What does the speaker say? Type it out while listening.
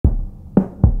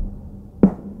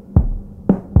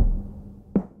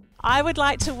I would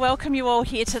like to welcome you all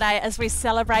here today as we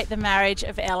celebrate the marriage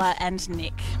of Ella and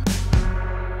Nick.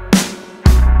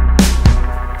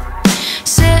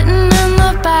 Sitting in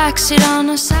the backseat on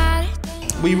a Saturday.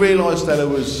 We realised Ella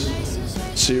was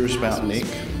serious about Nick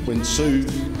when Sue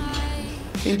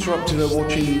interrupted her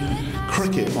watching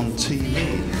cricket on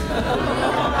TV.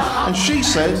 And she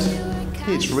said,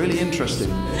 "It's really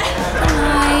interesting."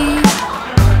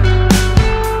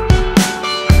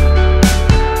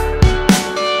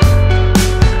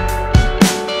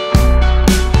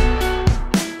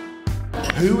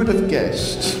 Who would have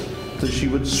guessed that she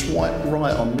would swipe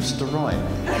right on Mr. Right?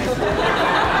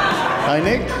 Hey,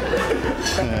 Nick?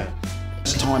 Yeah.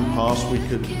 As time passed, we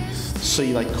could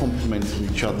see they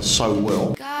complemented each other so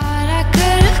well. God, I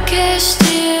could have kissed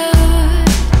you.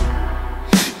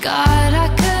 God, I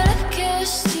could have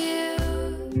kissed you.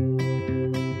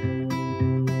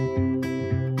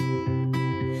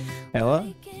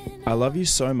 Ella, I love you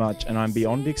so much, and I'm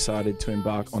beyond excited to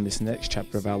embark on this next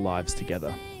chapter of our lives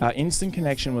together. Our instant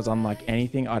connection was unlike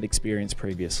anything I'd experienced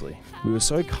previously. We were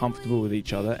so comfortable with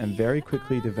each other and very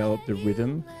quickly developed the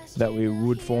rhythm that we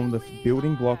would form the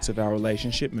building blocks of our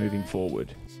relationship moving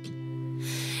forward.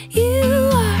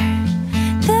 You are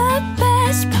the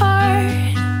best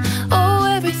part. Oh,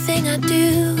 everything I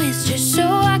do is just so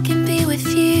I can be with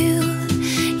you.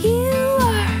 You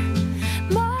are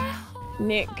my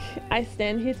Nick, I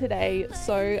stand here today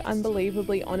so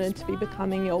unbelievably honoured to be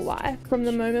becoming your wife. From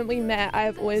the moment we met, I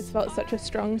have always felt such a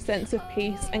strong sense of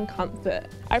peace and comfort.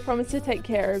 I promise to take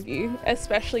care of you,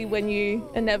 especially when you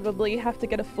inevitably have to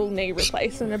get a full knee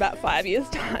replaced in about 5 years'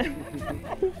 time.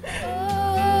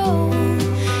 oh,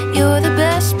 you're the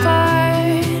best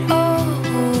part.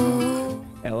 Oh.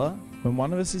 Ella, when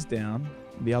one of us is down,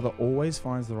 the other always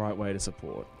finds the right way to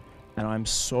support. And I'm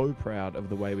so proud of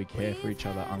the way we care for each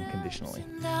other unconditionally.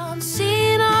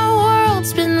 Seen our world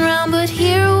spin round, but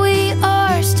here we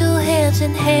are, still hands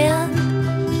in hand.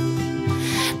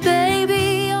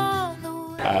 Baby, on the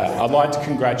way. I'd like to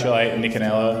congratulate Nick and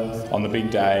Ella on the big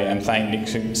day and thank Nick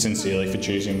sincerely for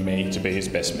choosing me to be his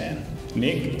best man.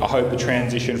 Nick, I hope the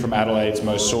transition from Adelaide's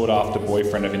most sought-after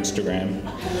boyfriend of Instagram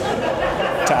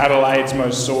to Adelaide's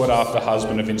most sought-after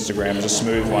husband of Instagram is a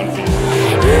smooth one for you.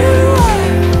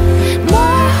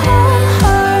 My whole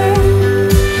heart,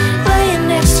 laying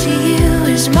next to you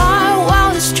is my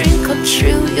wildest dream come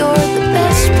true. You're the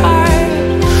best part.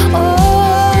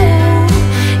 Oh,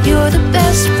 you're the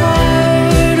best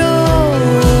part. Oh,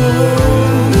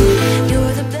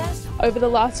 you're the best. Over the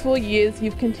last 4 years,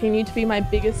 you've continued to be my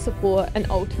biggest support and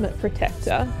ultimate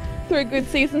protector. Through good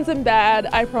seasons and bad,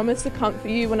 I promise to comfort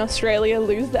you when Australia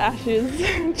lose the Ashes,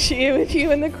 cheer with you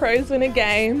when the Crows win a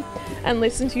game, and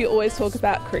listen to you always talk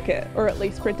about cricket, or at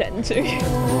least pretend to. You're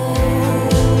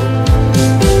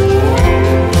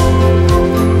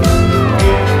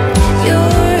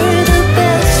the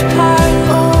best part.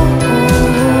 Oh,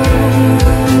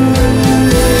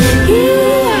 you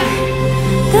are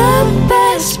the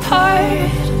best part.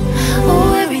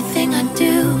 Oh, everything I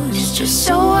do is just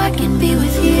so I can be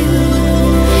with you.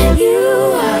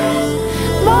 You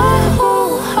are my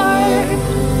whole heart.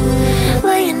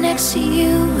 Laying next to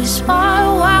you is my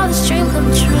wildest dream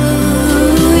come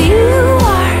true. You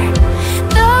are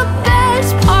the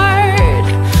best part.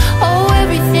 Oh,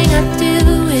 everything I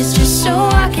do is just so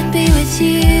I can be with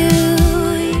you.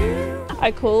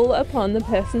 I call upon the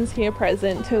persons here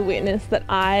present to witness that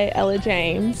I, Ella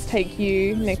James, take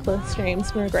you, Nicholas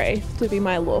James McGrath, to be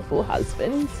my lawful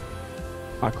husband.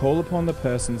 I call upon the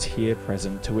persons here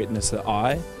present to witness that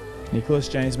I, Nicholas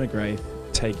James McGrath,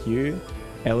 take you,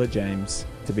 Ella James,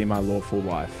 to be my lawful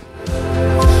wife.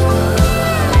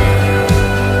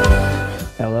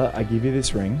 Ella, I give you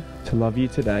this ring to love you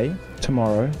today,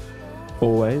 tomorrow,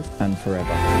 always and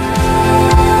forever.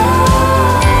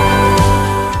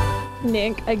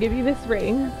 Nick, I give you this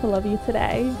ring to love you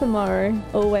today, tomorrow,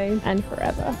 always and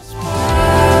forever.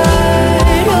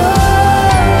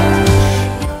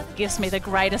 It gives me the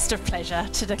greatest of pleasure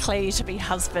to declare you to be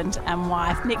husband and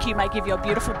wife. Nick, you may give your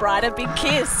beautiful bride a big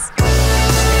kiss.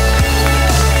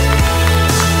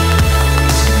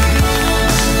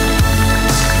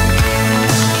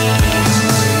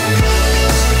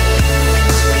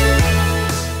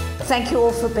 Thank you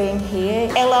all for being here.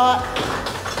 Ella,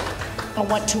 I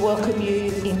want to welcome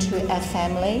you into our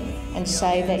family and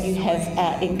say that you have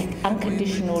our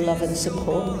unconditional love and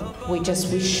support. We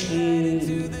just wish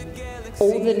you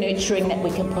all the nurturing that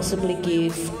we can possibly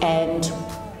give, and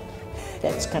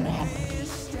that's going to happen.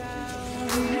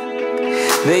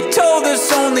 They told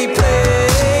us only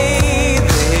play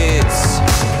the hits,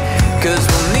 'cause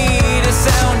we'll need a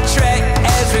soundtrack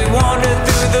as we wander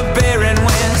through the barren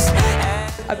winds.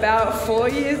 About About 4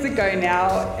 years ago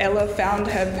now, Ella found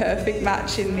her perfect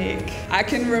match in Nick. I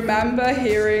can remember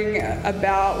hearing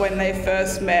about when they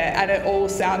first met and it all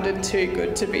sounded too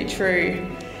good to be true.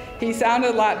 He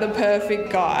sounded like the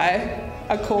perfect guy.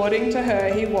 According to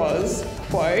her, he was,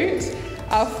 quote,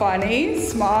 a funny,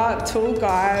 smart, tall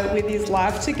guy with his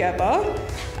life together,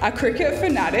 a cricket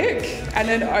fanatic, and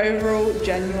an overall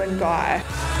genuine guy.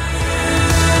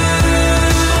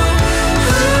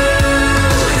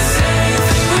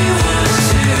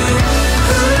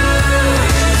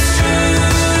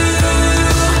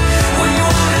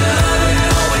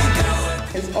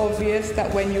 It's obvious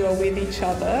that when you are with each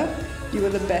other, you are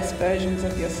the best versions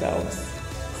of yourselves.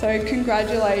 So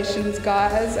congratulations,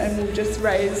 guys, and we'll just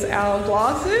raise our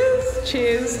glasses.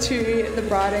 Cheers to the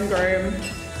bride and groom.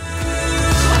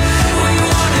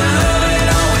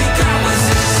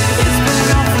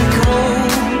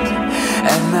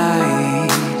 At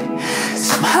night,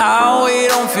 somehow we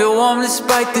don't feel warm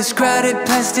despite this crowded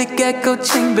plastic echo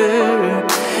chamber,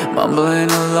 mumbling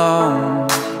along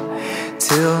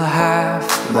till half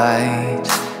light.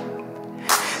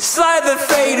 Slide the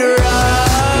fader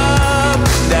up.